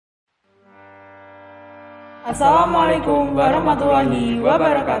Assalamualaikum warahmatullahi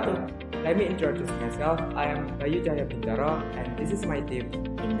wabarakatuh. Let me introduce myself. I am Bayu Bintoro and this is my team.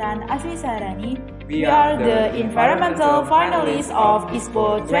 Intan, Asmi, Saharani. We are the environmental finalists of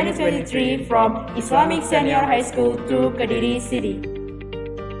ISPO 2023 from Islamic Senior High School to Kediri City.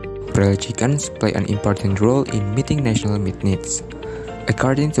 Broiler chickens play an important role in meeting national meat needs.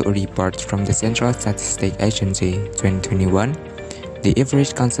 According to a report from the Central Statistics Agency 2021, the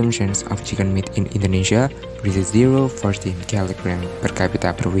average consumption of chicken meat in Indonesia reaches 0.14 kg per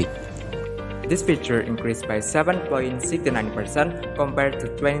capita per week. This figure increased by 7.69% compared to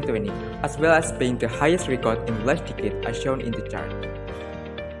 2020, as well as being the highest record in the last decade as shown in the chart.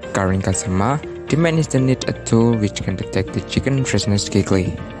 Current customer demand is the need a tool which can detect the chicken freshness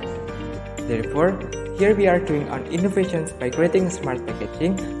quickly. Therefore, here we are doing on innovations by creating smart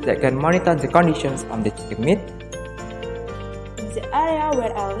packaging that can monitor the conditions of the chicken meat. In the area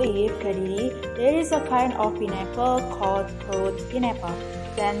where I live, Kediri, there is a kind of pineapple called fruit pineapple.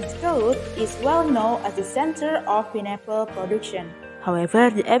 Since fruit is well known as the center of pineapple production.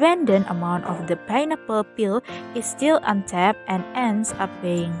 However, the abundant amount of the pineapple peel is still untapped and ends up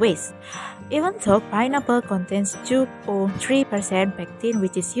being waste. Even though pineapple contains 2.3% pectin,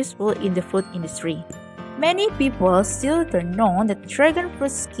 which is useful in the food industry. Many people still don't know that dragon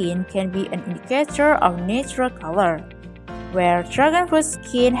fruit skin can be an indicator of natural color, where dragon fruit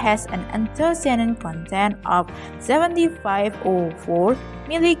skin has an anthocyanin content of 75.04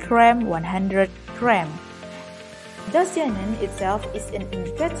 mg 100 g. Anthocyanin itself is an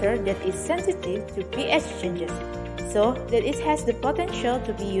indicator that is sensitive to pH changes, so that it has the potential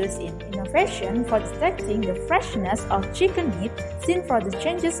to be used in innovation for detecting the freshness of chicken meat seen for the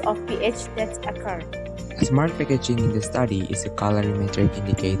changes of pH that occur. Smart packaging in the study is a colorimetric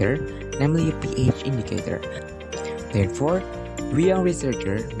indicator, namely a pH indicator. Therefore, we young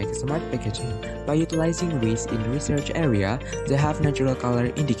researchers make smart packaging by utilizing waste in research area that have natural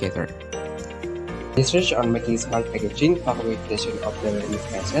color indicator. Research on making smart packaging for communication of the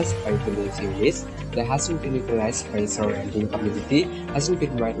species by utilizing waste that hasn't been utilized by surrounding community hasn't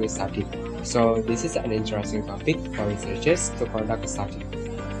been widely studied. So this is an interesting topic for researchers to conduct a study.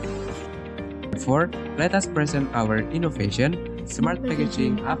 Therefore, let us present our innovation, smart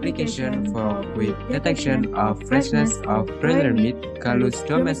packaging application for quick detection of freshness of broiler meat, Gallus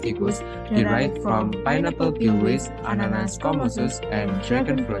domesticus, derived from pineapple peel waste, Ananas, comosus, and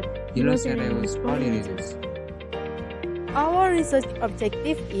dragon fruit, Hylocereus polyrhizus. Our research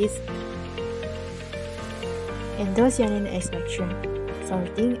objective is anthocyanin extraction,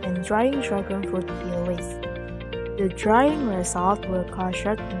 sorting and drying dragon fruit peel waste. The drying result were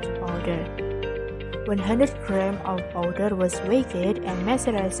crushed into powder. 100 grams of powder was weighted and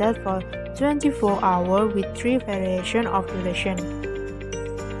measured for 24 hours with 3 variations of duration.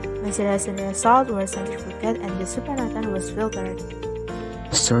 Measuration results were centrifugated and the supernatant was filtered.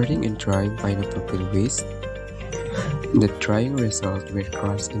 Sorting and drying pineapple peel waste, the drying results were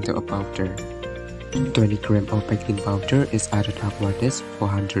crushed into a powder. 20 grams of pectin powder is added upwards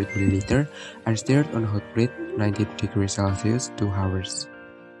 400 ml and stirred on hot plate 90 degrees Celsius 2 hours.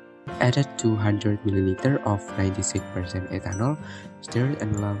 Added 200 ml of 96% ethanol, stirred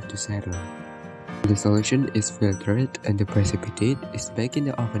and allowed to settle. The solution is filtered and the precipitate is baked in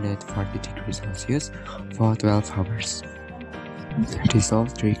the oven at 40 degrees Celsius for 12 hours.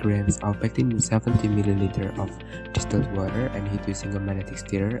 Dissolve 3 grams of pectin in 70 ml of distilled water and heat using a magnetic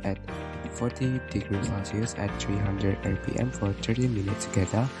stirrer at 40 degrees Celsius at 300 rpm for 30 minutes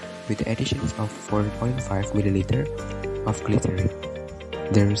together with the addition of 4.5 ml of glycerin.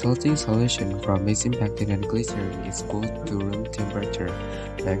 The resulting solution from mixing pectin and glycerin is cooled to room temperature.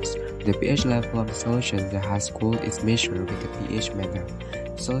 Next, the pH level of the solution that has cooled is measured with the pH meter.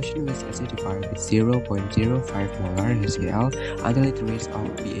 The solution was acidified with 0.05 molar HCl until it reached a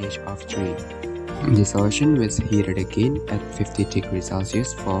pH of 3. The solution was heated again at 50 degrees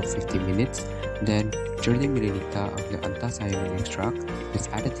Celsius for 50 minutes. Then, 30 ml of the anthocyanin extract was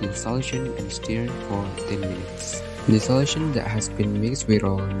added to the solution and stirred for 10 minutes. The solution that has been mixed with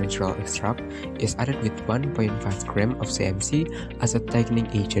raw natural extract is added with 1.5 gram of CMC as a thickening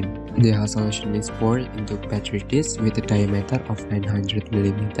agent. The whole solution is poured into petri dish with a diameter of 900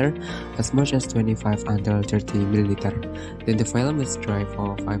 mm, as much as 25 until 30 ml. Then the film is dried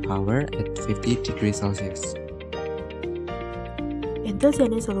for 5 hours at 50 degrees Celsius.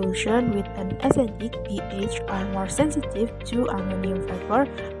 Anthocyanin solution with an acidic pH are more sensitive to ammonium vapor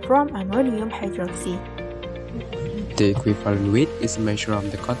from ammonium hydroxide. The equivalent weight is a measure of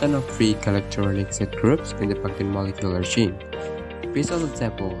the content of free electronic set groups in the pectin molecular chain. Based on the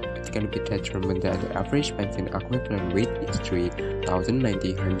table, it can be determined that the average pectin equivalent weight is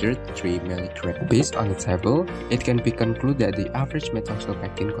 3,903 mg. Based on the table, it can be concluded that the average methoxyl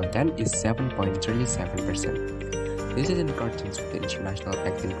pectin content is 7.37%. This is in accordance with the International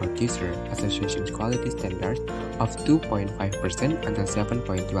Pectin Producer Association's quality standard of 2.5% until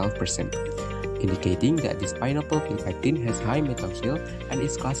 7.12%, indicating that this pineapple peel pectin has high methoxyl and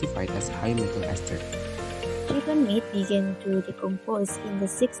is classified as high methyl ester. Chicken meat began to decompose in the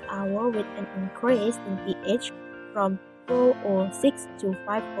 6th hour with an increase in pH from 406 to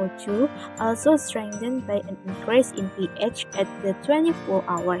 502, also strengthened by an increase in pH at the 24th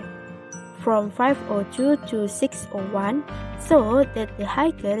hour, from 502 to 601, so that the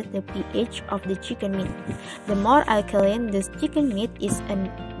higher the pH of the chicken meat, the more alkaline the chicken meat is and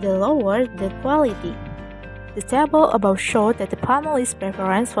the lower the quality. The table above showed that the Finalis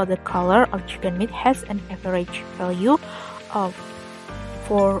preference for the color of chicken meat has an average value of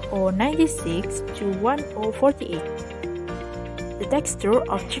 4096 to 1048. The texture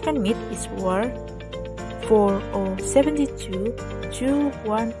of chicken meat is 4072 to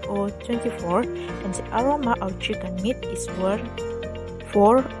 1024, and the aroma of chicken meat is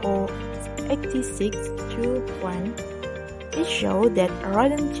 4086 to 1. This shows that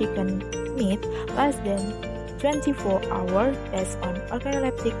rodent chicken meat less than 24 hours based on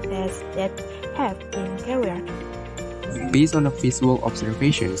organoleptic tests that have been carried out. Based on the visual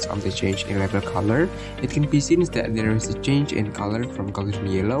observations of the change in label color, it can be seen that there is a change in color from golden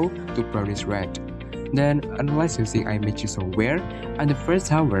yellow to brownish red. Then, analyzed using image software, and the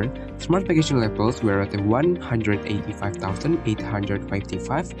first hour, smart packaging levels were at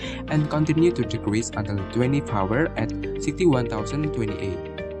 185,855 and continued to decrease until the 20th hour at 61,028.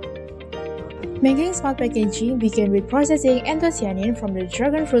 Making smart packaging began with processing anthocyanin from the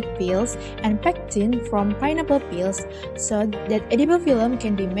dragon fruit peels and pectin from pineapple peels, so that edible film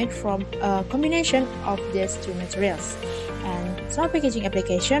can be made from a combination of these two materials. And smart packaging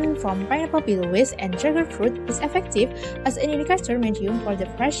application from pineapple peel waste and dragon fruit is effective as an indicator medium for the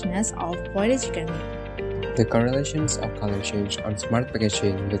freshness of boiled chicken meat. The correlations of color change on smart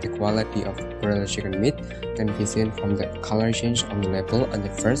packaging with the quality of broiler chicken meat can be seen from the color change on the label on the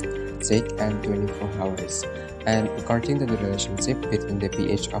first, 6, and 24 hours. And according to the relationship between the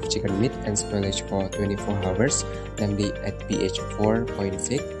pH of chicken meat and spoilage for 24 hours, namely at pH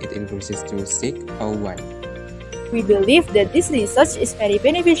 4.6, it increases to 6.01. We believe that this research is very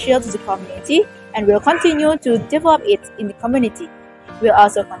beneficial to the community and will continue to develop it in the community. We'll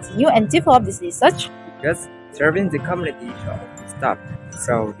also continue and develop this research because serving the community should stop.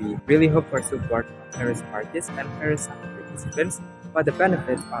 So we really hope for support of various parties and various participants for the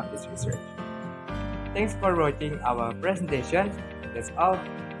benefits of this research. Thanks for watching our presentation. That's all.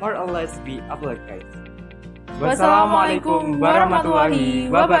 More or less we upload, guys. Wassalamualaikum warahmatullahi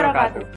wabarakatuh.